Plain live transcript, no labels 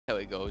how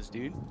it goes,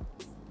 dude.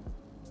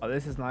 Oh,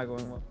 this is not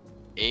going well.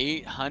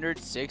 800,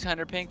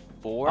 600 ping,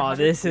 400. Oh,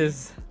 this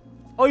is.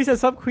 Oh, you said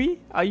sub Quee?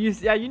 I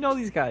use. Yeah, you know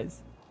these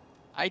guys.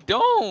 I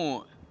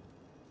don't.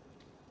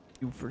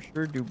 You for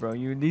sure do, bro.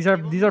 These are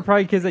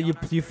probably kids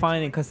that you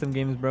find in custom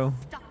games, bro.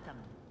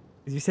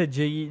 Cause you said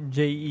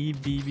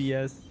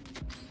JEBBS.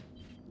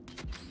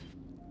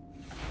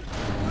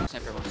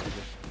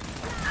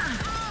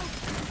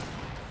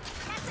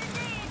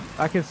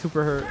 That kid's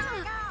super hurt.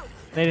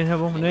 Naden,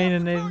 help him.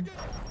 Naden.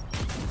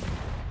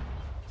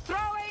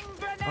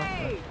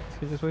 Oh,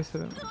 he just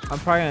wasted it. I'm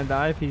probably gonna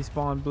die if he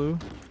spawned blue.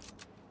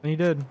 And he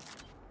did.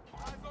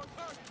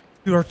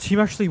 Dude, our team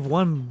actually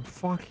won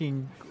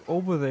fucking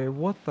over there.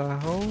 What the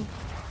hell?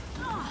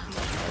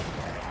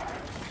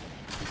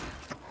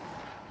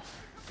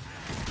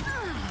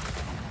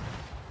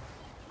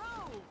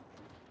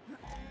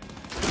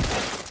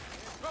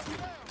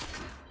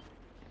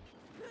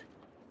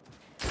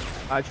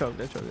 I choked.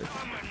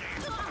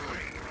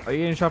 Are you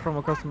getting shot from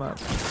across the map?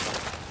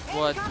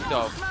 What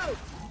the?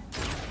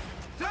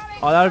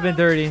 Oh, that would have been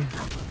dirty.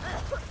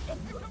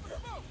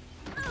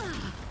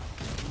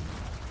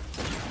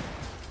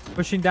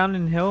 Pushing down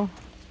in hill.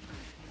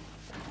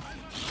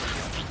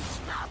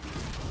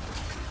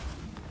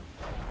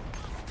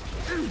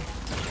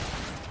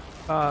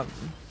 Stop.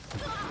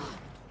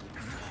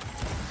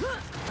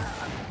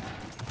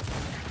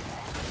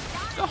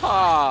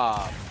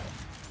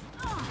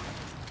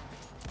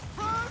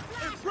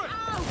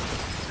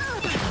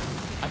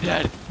 I'm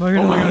dead. Oh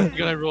my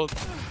god, I rolled.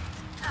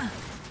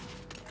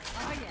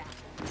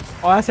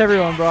 Oh, that's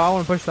everyone, bro. I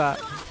want to push that.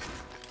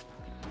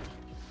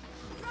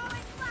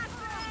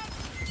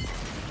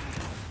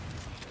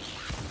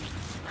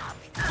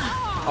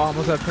 Oh,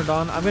 almost got turned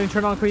on. I'm getting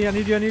turned on, Queen. I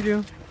need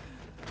you.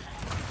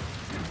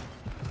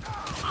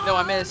 No,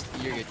 I missed.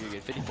 You're good.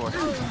 54.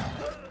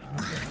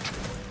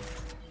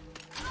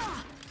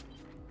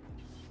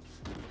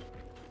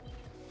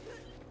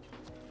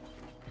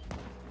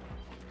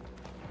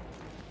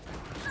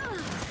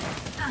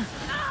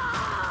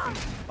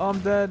 Oh, I'm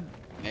dead.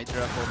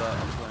 Nature up, hold up.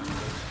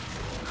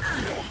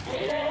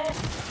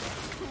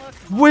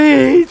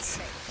 Wait!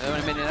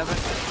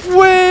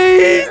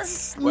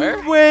 Wait!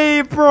 Where?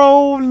 Wait,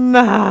 bro.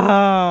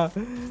 Nah.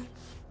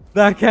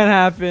 That can't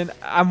happen.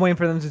 I'm waiting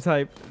for them to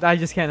type. That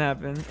just can't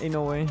happen. Ain't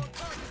no way.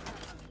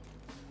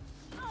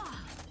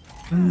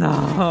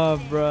 Nah,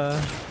 bruh.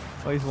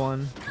 Oh, he's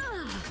won.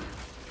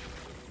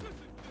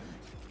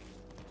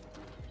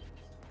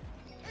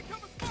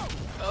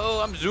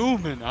 Oh, I'm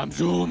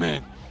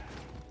zooming.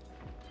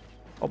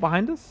 Oh,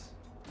 behind us?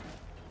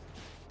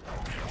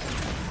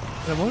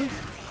 That was?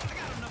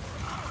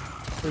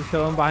 There's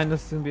kill him behind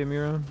us. It's gonna be a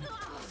mirror.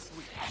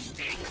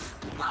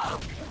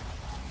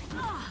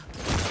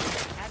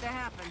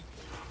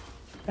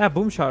 Yeah,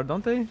 boom shot,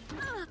 don't they?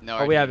 No.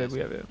 Oh, we have it.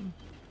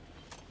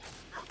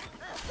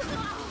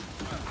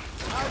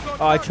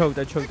 Oh, I choked.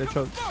 They're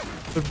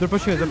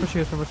pushing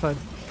us from our side.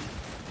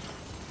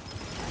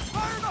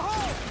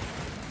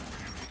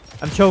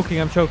 I'm choking.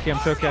 I'm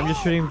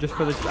just shooting just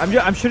for the.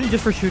 I'm shooting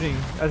just for shooting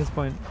at this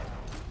point.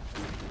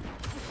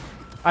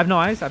 I have no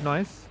eyes. I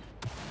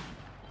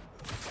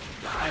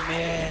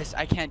miss.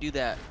 I can't do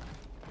that.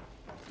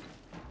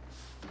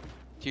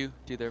 Two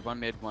there. One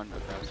mid, one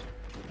across.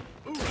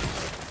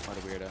 What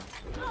a weirdo.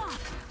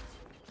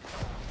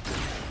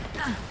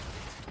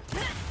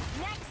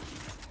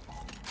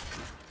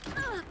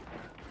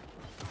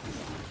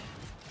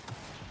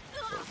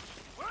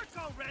 Works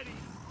already.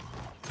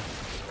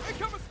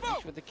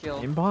 For the kill.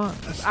 Aimbot?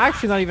 It's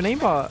actually not even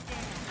aimbot.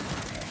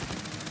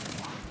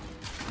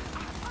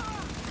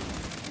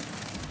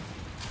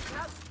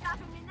 No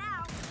stopping me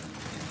now.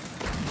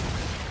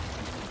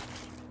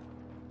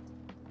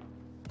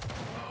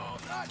 Oh,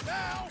 not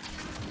now.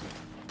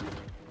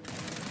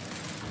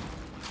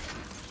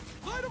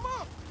 Light him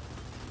up.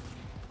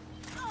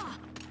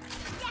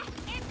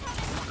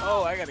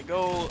 Oh, I gotta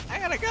go.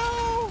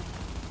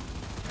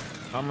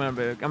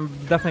 I'm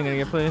definitely gonna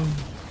get played.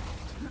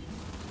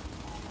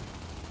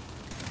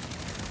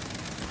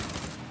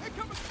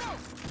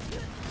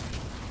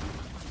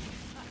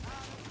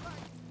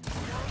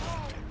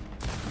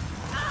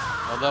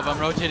 Hold up, I'm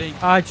rotating.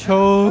 I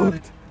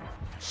choked.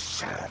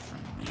 Just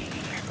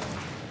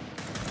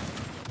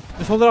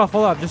hold it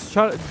off. Just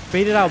try to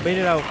bait it out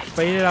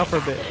for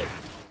a bit.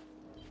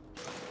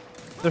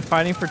 They're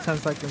fighting for 10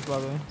 seconds, by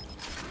the way.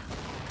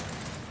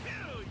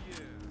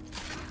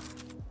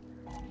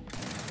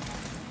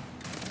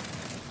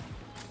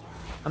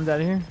 I'm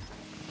dead here.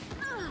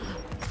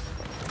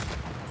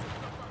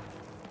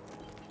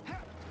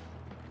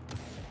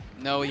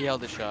 No, he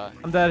held a shot.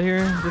 I'm dead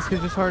here. This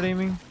kid's just hard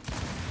aiming.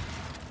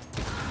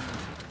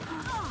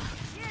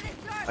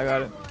 I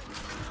got it.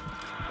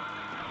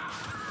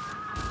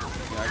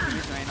 Yeah, our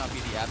teammates might not be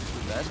the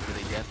absolute best, but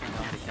they definitely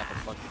know how to cap a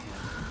fucking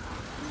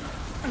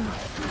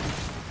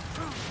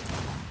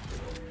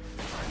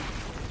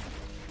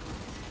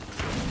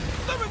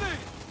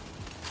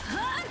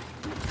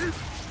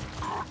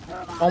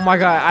Oh my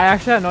god, I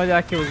actually had no idea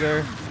that kid was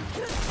there.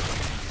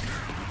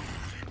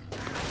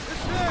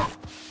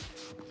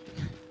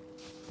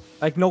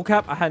 Like no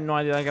cap, I had no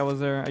idea like I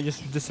was there. I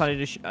just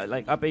decided to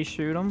like up A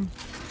shoot him.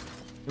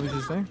 It was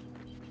just there.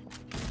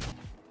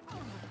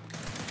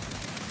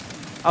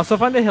 I also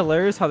find it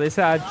hilarious how they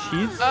say I had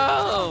cheats.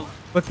 Oh!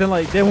 But then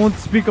like they won't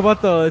speak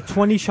about the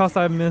 20 shots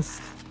I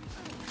missed.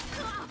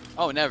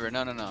 Oh, never.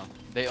 No, no, no.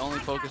 They only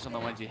focus on the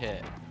ones you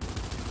hit.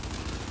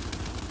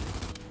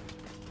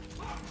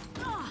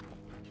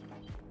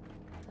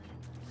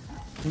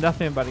 I'm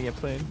definitely about to get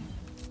played.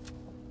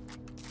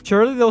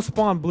 Surely they'll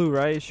spawn blue,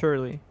 right?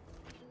 Surely.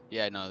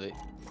 Yeah, no, they.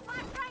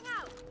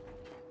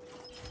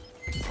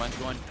 One's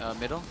going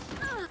middle.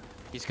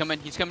 He's coming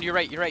to your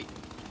right, you're right.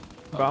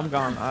 Bro, I'm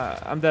gone.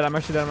 I'm dead. I'm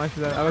actually dead. I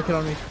have a kid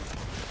on me.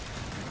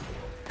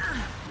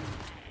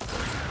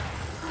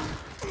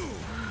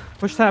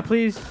 Push that,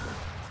 please.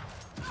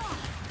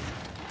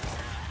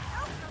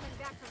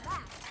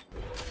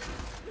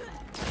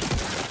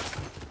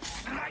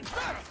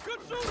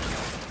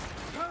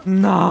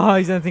 Nah,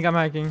 he's gonna think I'm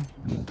hacking.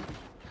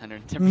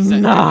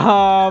 110%.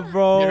 Nah,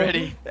 bro. Get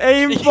ready.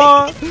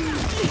 Aimbot.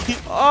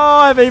 Oh,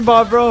 I have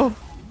aimbot, bro.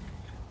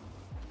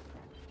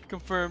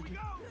 Confirmed.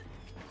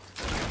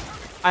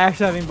 I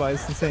actually have aimbot.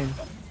 It's insane.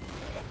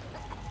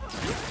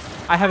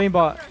 I have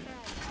aimbot.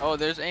 Oh,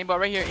 there's aimbot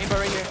right here. Aimbot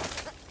right here.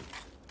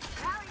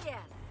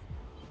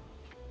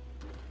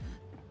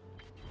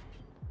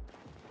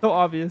 So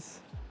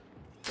obvious.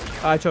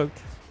 I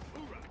choked.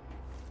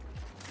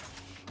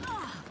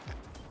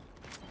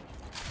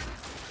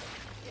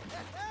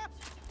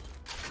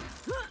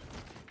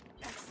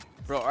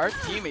 Bro, our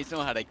teammates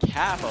know how to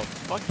cap a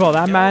fucking. Bro,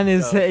 that man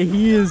is though.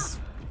 he's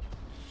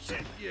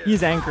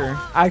anchor.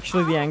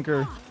 Actually the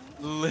anchor.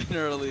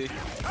 Literally.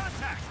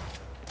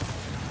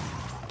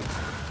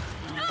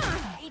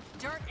 Eat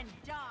dirt and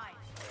die.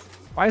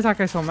 Why is that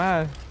guy so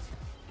mad?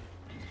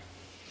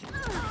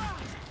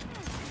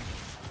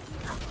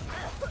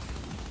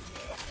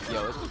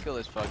 Yo, let's go kill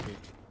this fucker.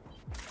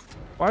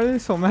 Why are they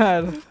so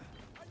mad?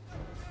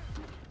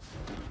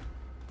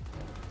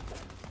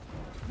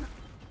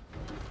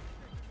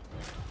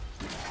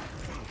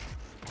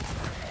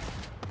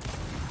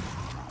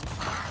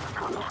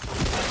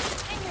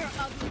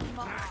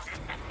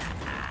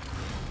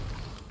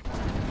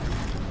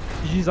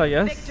 GG's, I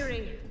guess.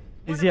 Victory.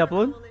 Is he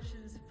upload?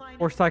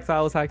 Or Stacks I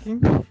was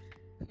hacking?